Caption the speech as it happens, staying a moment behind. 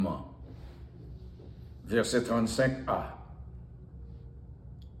verset 35a.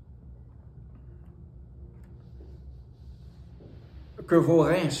 Que vos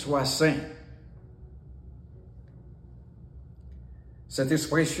reins soient saints. Cette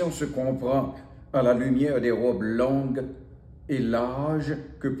expression se comprend à la lumière des robes longues et larges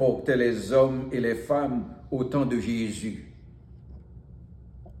que portaient les hommes et les femmes au temps de Jésus.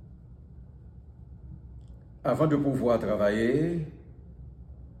 Avant de pouvoir travailler,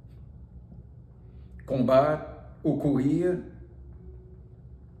 combattre ou courir,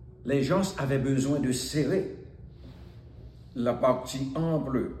 les gens avaient besoin de serrer la partie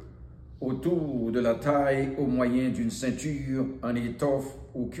ample autour de la taille au moyen d'une ceinture en étoffe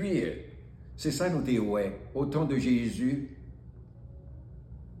ou cuir. C'est ça nous disons, au temps de Jésus,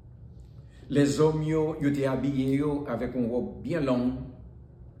 les hommes étaient habillés avec une robe bien longue.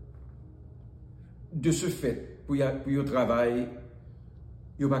 De ce fait, pour le travail,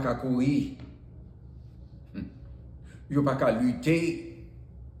 ils n'ont pas qu'à courir, ils n'ont pas qu'à lutter.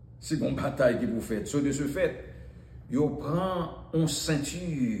 C'est une bataille que vous faites. De ce fait, ils prennent une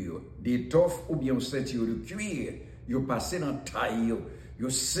ceinture d'étoffe ou bien une ceinture de cuir, ils passent dans la taille,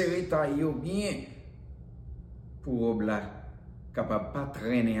 ils serrent la taille bien pour la capable de pas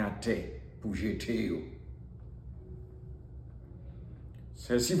traîner à terre pour jeter.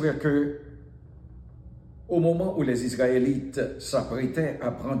 C'est si vrai que au moment où les Israélites s'apprêtaient à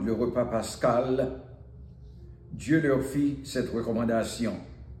prendre le repas pascal, Dieu leur fit cette recommandation.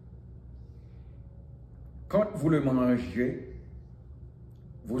 Quand vous le mangez,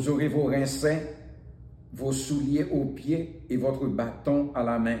 vous aurez vos reins saints, vos souliers aux pieds et votre bâton à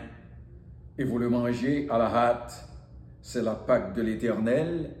la main. Et vous le mangez à la hâte. C'est la Pâque de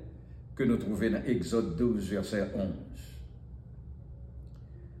l'Éternel que nous trouvons dans Exode 12, verset 11.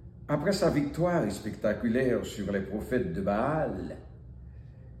 Après sa victoire spectaculaire sur les prophètes de Baal,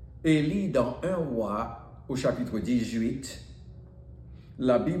 Élie, dans 1 Roi, au chapitre 18,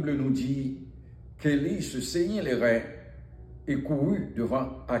 la Bible nous dit qu'Élie se saignit les reins et courut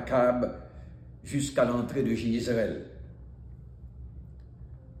devant Akab jusqu'à l'entrée de Jézréel.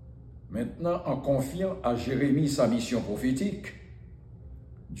 Maintenant, en confiant à Jérémie sa mission prophétique,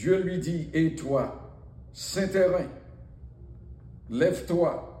 Dieu lui dit, « Et toi, Saint-Terrain,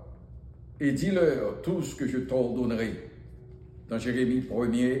 lève-toi et dis-leur tout ce que je t'ordonnerai. » Dans Jérémie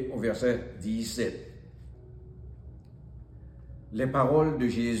 1er au verset 17. Les paroles de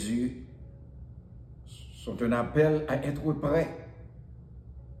Jésus sont un appel à être prêt,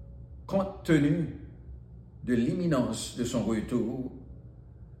 compte tenu de l'imminence de son retour,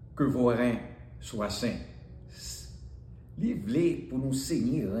 que vos reins soient saints. Livrez pour nous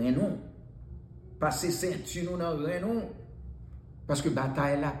saigner reins non, passer ceinture nous dans reins non, parce que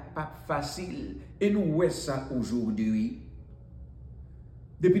bataille là pas facile. Et nous voyons ça aujourd'hui.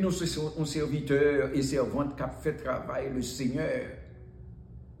 Depuis nous sommes serviteurs et servantes qui fait travail le Seigneur,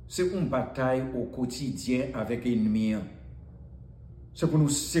 c'est une bataille au quotidien avec l'ennemi. C'est pour nous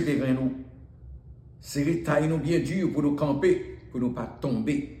serrer nous, serrer taille nous bien dur pour nous camper, pour ne pas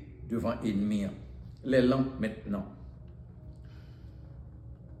tomber devant l'ennemi. Les lampes maintenant.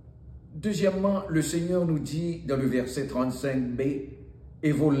 Deuxièmement, le Seigneur nous dit dans le verset 35b, «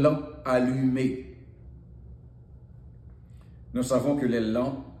 Et vos lampes allumées. » Nous savons que les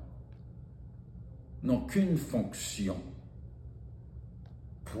lampes n'ont qu'une fonction,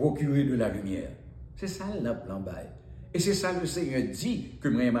 procurer de la lumière. C'est ça la lampe. Et c'est ça le Seigneur dit que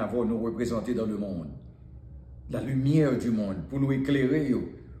même avant nous représenter dans le monde. La lumière du monde, pour nous éclairer,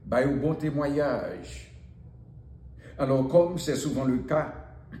 par un bon témoignage. Alors, comme c'est souvent le cas,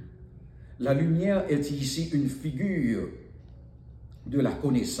 la lumière est ici une figure de la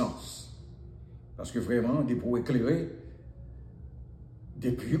connaissance. Parce que vraiment, pour éclairer,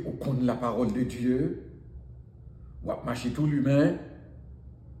 depuis on connaît la parole de Dieu, on va marcher tout l'humain,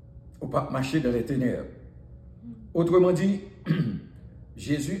 on va pas marcher dans les ténèbres. Autrement dit,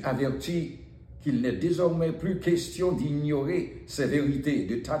 Jésus avertit qu'il n'est désormais plus question d'ignorer ces vérités,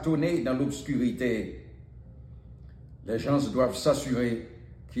 de tâtonner dans l'obscurité. Les gens doivent s'assurer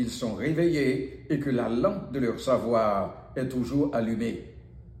qu'ils sont réveillés et que la lampe de leur savoir est toujours allumée.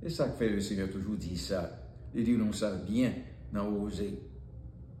 Et ça que fait le Seigneur toujours dit ça. Il dit nous ça bien dans oser.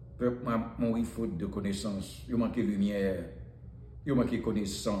 Peuple m'a mourir faute de connaissance. Il manque lumière. Il manque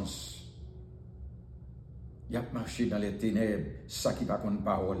connaissance. Il a marché dans les ténèbres, ça qui va contre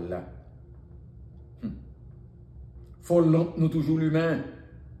parole là. Faut lampe nous toujours l'humain.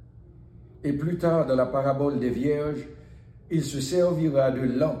 Et plus tard dans la parabole des vierges, il se servira de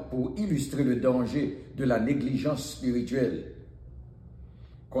lampe pour illustrer le danger de la négligence spirituelle.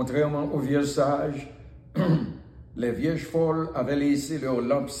 Contrairement aux vierges sages, les vierges folles avaient laissé leur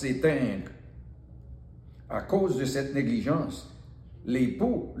lampe s'éteindre. à cause de cette négligence,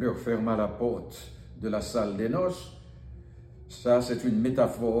 l'époux leur ferma la porte de la salle des noces. Ça, c'est une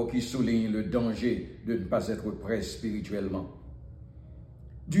métaphore qui souligne le danger de ne pas être prêt spirituellement.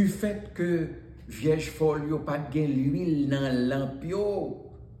 Du fait que vieille folle n'a pas de l'huile dans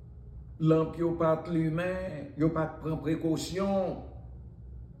l'ampio, l'ampio pas de l'humain, il n'a pas de prendre précaution.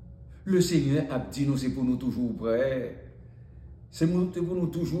 Le Seigneur a dit nous, c'est pour nous toujours prêts. C'est pour nous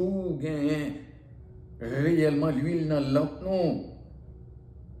toujours gagner réellement l'huile dans la lampe, non.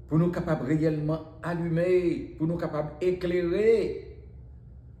 Pour nous capables réellement allumer, pour nous capables éclairer.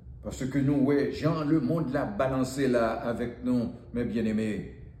 Parce que nous, ouais, Jean, le monde l'a balancé là avec nous, mes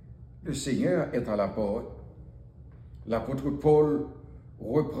bien-aimés. Le Seigneur est à la porte. L'apôtre Paul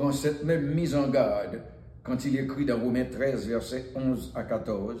reprend cette même mise en garde quand il écrit dans Romains 13, versets 11 à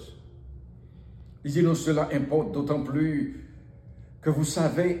 14. Il dit, non, cela importe d'autant plus que vous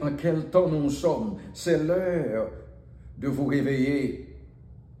savez en quel temps nous sommes. C'est l'heure de vous réveiller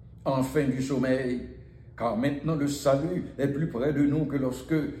enfin du sommeil, car maintenant le salut est plus près de nous que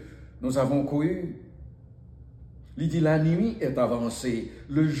lorsque nous avons couru. Il dit, la nuit est avancée,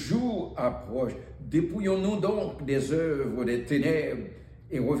 le jour approche. Dépouillons-nous donc des œuvres des ténèbres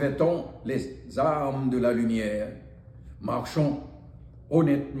et revêtons les armes de la lumière. Marchons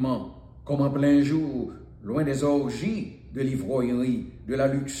honnêtement, comme en plein jour, loin des orgies de l'ivrognerie, de la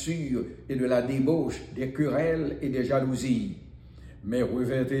luxure et de la débauche, des querelles et des jalousies. Mais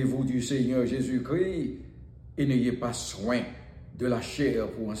revêtez-vous du Seigneur Jésus-Christ et n'ayez pas soin de la chair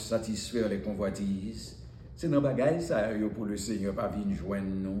pour en satisfaire les convoitises. C'est dans bagaille ça pour le Seigneur, pas venir joindre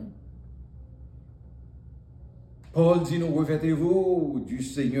nous. Paul dit nous, revêtez-vous du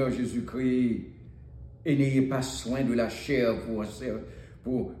Seigneur Jésus-Christ et n'ayez pas soin de la chair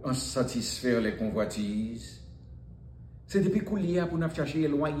pour en satisfaire les convoitises. C'est depuis qu'on y a pour nous chercher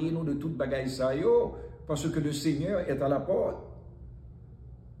éloigner nous de toute bagaille ça parce que le Seigneur est à la porte.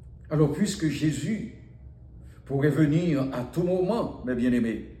 Alors, puisque Jésus pourrait venir à tout moment, mes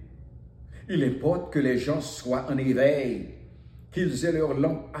bien-aimés, il importe que les gens soient en éveil, qu'ils aient leur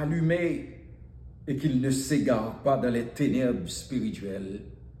lampe allumée et qu'ils ne s'égarent pas dans les ténèbres spirituelles.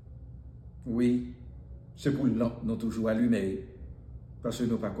 Oui, c'est pour lampe nous toujours allumée, parce que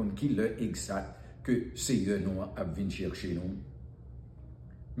nous ne pas compte qui l'heure exact que Seigneur nous a venu chercher nous.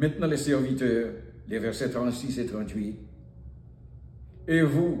 Maintenant, les serviteurs, les versets 36 et 38. Et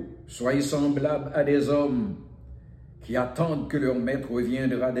vous, soyez semblables à des hommes qui attendent que leur maître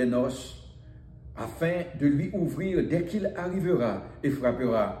reviendra des noces, afin de lui ouvrir dès qu'il arrivera et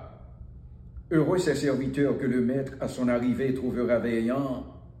frappera. Heureux ces serviteurs que le maître à son arrivée trouvera veillant.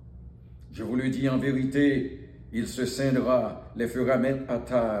 Je vous le dis en vérité, il se scindra, les fera mettre à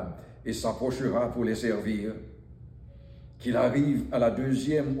table et s'approchera pour les servir. Qu'il arrive à la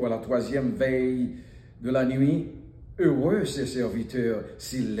deuxième ou à la troisième veille de la nuit, heureux ces serviteurs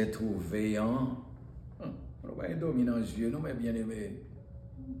s'ils les trouvent veillants. On va dominer les yeux, nous, mes bien-aimés.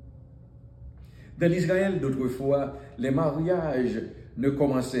 Dans l'Israël d'autrefois, les mariages ne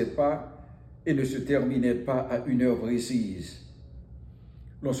commençaient pas et ne se terminaient pas à une heure précise.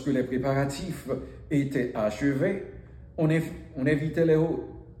 Lorsque les préparatifs étaient achevés, on invitait les hôtes.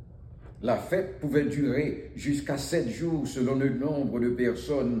 La fête pouvait durer jusqu'à 7 jours selon le nombre de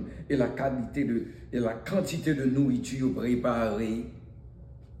personnes et la quantité de nourriture préparée.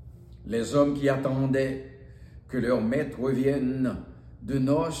 Les hommes qui attendaient que leur maître revienne de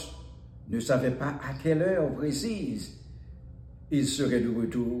noces ne savaient pas à quelle heure précise il serait de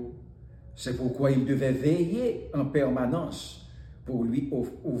retour. C'est pourquoi ils devaient veiller en permanence pour lui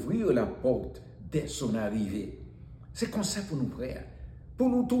ouvrir la porte dès son arrivée. C'est comme ça pour nous, frères. Pour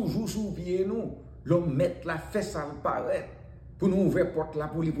nous toujours sous pied, nous, l'homme mettre la fesse à le paraître. Pour nous ouvrir la porte là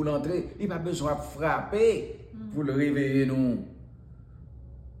pour lui pour l'entrer, il n'a pas besoin de frapper pour le réveiller, nous.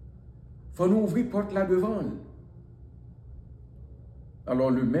 Il faut nous ouvrir la porte là devant.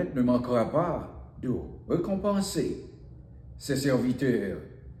 Alors le maître ne manquera pas de récompenser ses serviteurs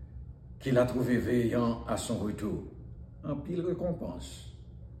qu'il a trouvés veillant à son retour. En pile récompense.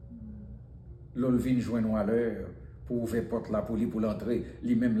 L'on vient joindre à l'heure pour ouvrir la porte là pour lui pour l'entrer.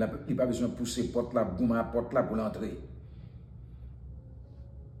 Lui-même, il n'a pas besoin de pousser la porte là, gommer la porte là pour l'entrer.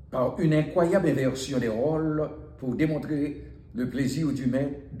 Par une incroyable inversion des rôles pour démontrer le plaisir du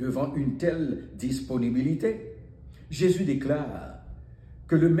maître devant une telle disponibilité, Jésus déclare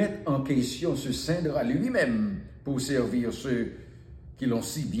que le maître en question se scindra lui-même pour servir ceux qui l'ont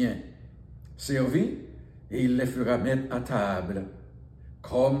si bien servi et il les fera mettre à table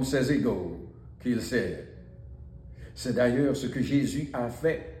comme ses égaux qu'il sert. C'est d'ailleurs ce que Jésus a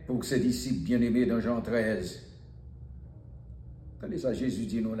fait pour ses disciples bien-aimés dans Jean 13. Attendez ça, Jésus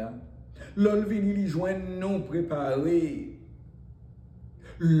dit nous là. L'on vini li joindre nous préparer.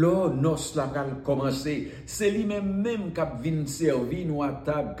 L'on nos la pral commencer. C'est lui-même qui vient servir nous à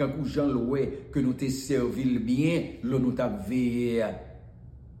table quand Jean loué que nous te servi bien, l'on nous t'a veillé.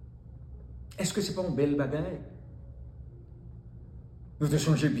 Est-ce que c'est pas un bel bagage? Nous te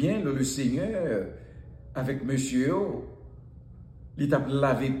changé bien le Seigneur avec monsieur. Il t'a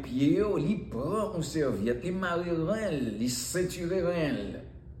lavé pied, il prend une serviette, il marie rien, il ceinture rien.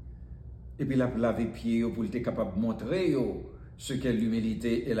 Et puis il a lavé pied pour être capable de montrer ce qu'est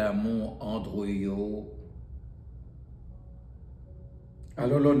l'humilité et l'amour entre eux.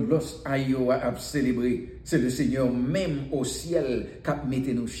 Alors lorsque ayo a célébré, c'est le Seigneur même au ciel qui a mis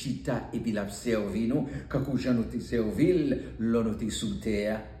nos chita et puis l'a servi nous. Quand nous nous servi, l'on nous sous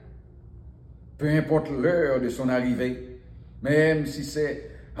terre. Peu importe l'heure de son arrivée, même si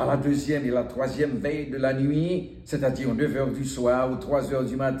c'est à la 2e et la 3e veille de la nuit, c'est-à-dire 9h du soir ou 3h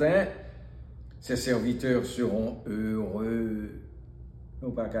du matin, ses serviteurs seront heureux.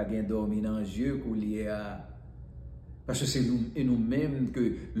 Nous pas qu'à bien dormir dans les yeux qu'on y a. Parce que c'est nous et nous-mêmes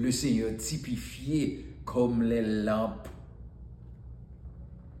que le Seigneur typifié comme les lampes.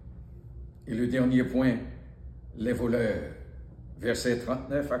 Et le dernier point, les voleurs, versets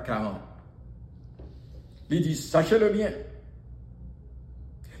 39 à 40. Il dit, sachez-le bien,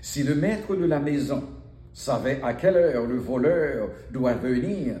 si le maître de la maison savait à quelle heure le voleur doit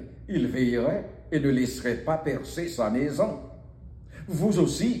venir, il veillerait et ne laisserait pas percer sa maison. Vous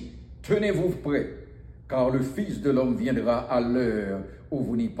aussi, tenez-vous prêts, car le Fils de l'homme viendra à l'heure où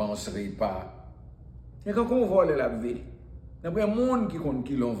vous n'y penserez pas. Et quand on vole la vie, il y a un monde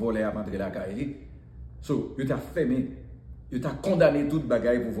qui l'ont volé avant de la caille. So, il t'a fermé, il t'a condamné toute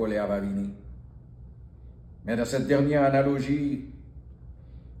bagaille pour voler avant de venir. Mais dans cette dernière analogie,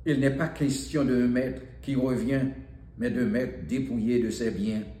 il n'est pas question d'un maître qui revient, mais d'un maître dépouillé de ses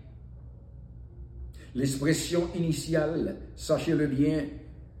biens. L'expression initiale, sachez-le bien,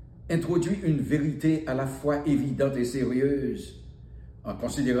 introduit une vérité à la fois évidente et sérieuse. En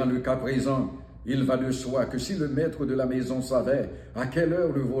considérant le cas présent, il va de soi que si le maître de la maison savait à quelle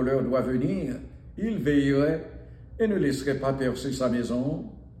heure le voleur doit venir, il veillerait et ne laisserait pas percer sa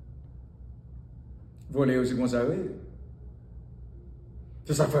maison. Voler aussi comme ça, oui.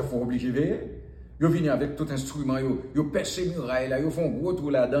 C'est ça qu'il faut obliger de veiller. Ils viennent avec tout instrument, ils percent les murailles, ils font un gros trou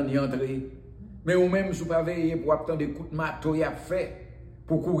là-dedans, ils entrent. Mais ou même, si vous ne pouvez pas veiller pour attendre des coups de marteau, il a fait.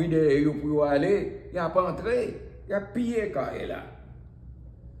 Pour courir derrière, pour aller, il n'a pas entré, il a pillé quand il est là.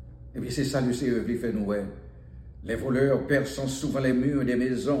 Et puis c'est ça le Seigneur qui fait nous. Les voleurs percent souvent les murs des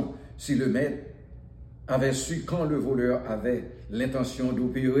maisons. Si le maître avait su quand le voleur avait l'intention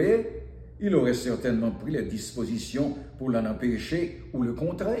d'opérer, il aurait certainement pris les dispositions pour l'en empêcher ou le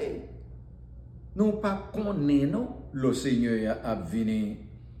contrer. Non pas qu'on est, non, le Seigneur a venu.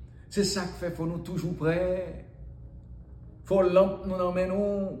 C'est ça qui fait, faut nous toujours prêts. Faut lampe nous emmèner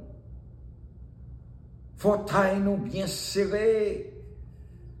nous. Faut taille nous bien serré.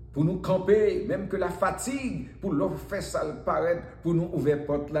 Pour nous camper, même que la fatigue, pour leur faire ça le paraître, pour nous ouvrir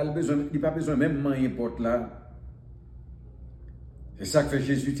porte là, il n'y a pas besoin même de porte là. C'est ça que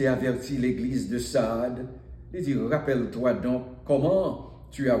Jésus t'a averti l'église de Sardes. Il dit, rappelle-toi donc comment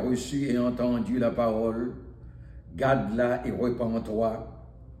tu as reçu et entendu la parole. Garde-la et repens-toi.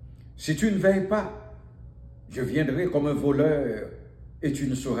 Si tu ne veilles pas, je viendrai comme un voleur et tu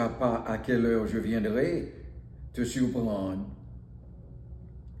ne sauras pas à quelle heure je viendrai te surprendre.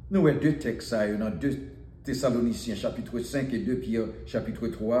 Nous avons deux textes dans 2 Thessaloniciens chapitre 5 et 2 Pierre chapitre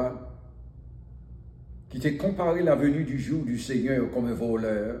 3 qui t'est comparé la venue du jour du Seigneur comme un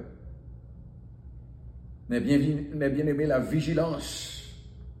voleur. Mais bien aimé, la vigilance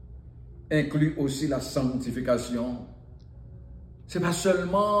inclut aussi la sanctification. Ce n'est pas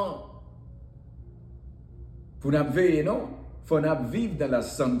seulement pour nous veiller, non? Il faut vivre dans la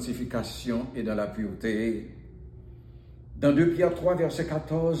sanctification et dans la pureté. Dans 2 Pierre 3, verset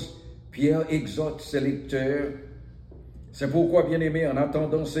 14, Pierre exhorte ses lecteurs. C'est pourquoi, bien-aimés, en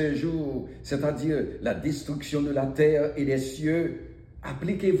attendant ces jours, c'est-à-dire la destruction de la terre et des cieux,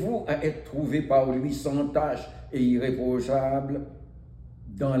 appliquez-vous à être trouvés par lui sans tache et irréprochable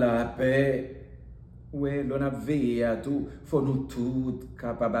dans la paix. Oui, l'on a veillé à tout. Il faut nous tous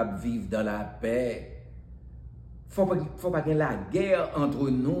capables de vivre dans la paix. Il ne faut pas qu'il y ait la guerre entre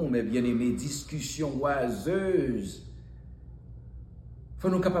nous, mais bien-aimés, discussions oiseuses. Il faut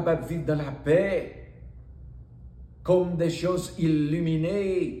nous capables de vivre dans la paix, comme des choses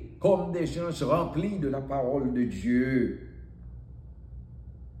illuminées, comme des choses remplies de la parole de Dieu.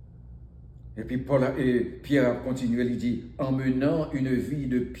 Et puis Pierre a continué, il dit, en menant une vie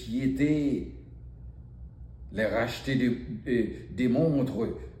de piété, les rachetés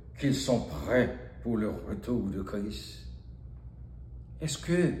démontrent qu'ils sont prêts pour le retour de Christ? Est-ce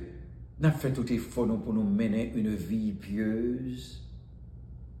que nous avons fait tout effort pour nous mener une vie pieuse?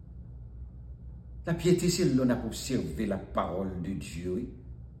 La piété, c'est l'on a pour servir la parole de Dieu,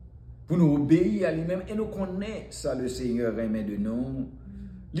 pour nous obéir à lui-même, et nous connaissons ça, le Seigneur aimé de nous.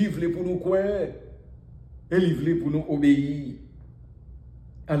 Livre-les pour nous quoi, et livre-les pour nous obéir.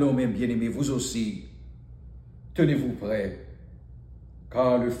 Alors, mes bien-aimés, vous aussi, tenez-vous prêts,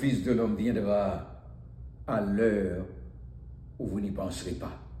 car le Fils de l'homme viendra à l'heure où vous n'y penserez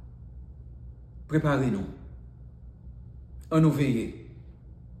pas. Préparez-nous, à nous veiller,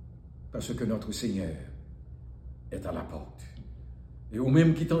 parce que notre Seigneur est à la porte. Et ou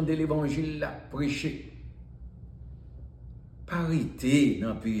même qui tendez l'évangile là, prêcher, pas arrêter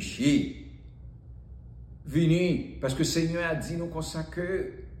dans le péché. Venez, parce que le Seigneur a dit nous comme ça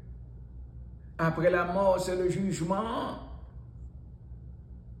que après la mort, c'est le jugement.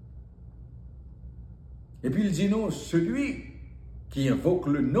 Et puis il dit nous, celui qui invoque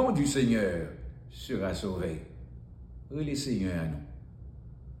le nom du Seigneur sera sauvé. Le Seigneur à nous.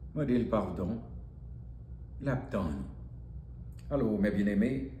 Demandez le pardon. Il attend nous. Alors, mes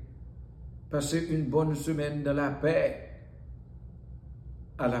bien-aimés, passez une bonne semaine dans la paix.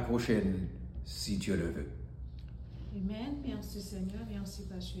 À la prochaine, si Dieu le veut. Amen. Merci Seigneur, merci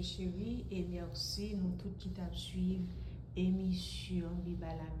Pasteur Chéri, et merci nous tous qui t'avons suivi émission Bible à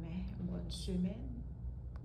la main. Bonne semaine.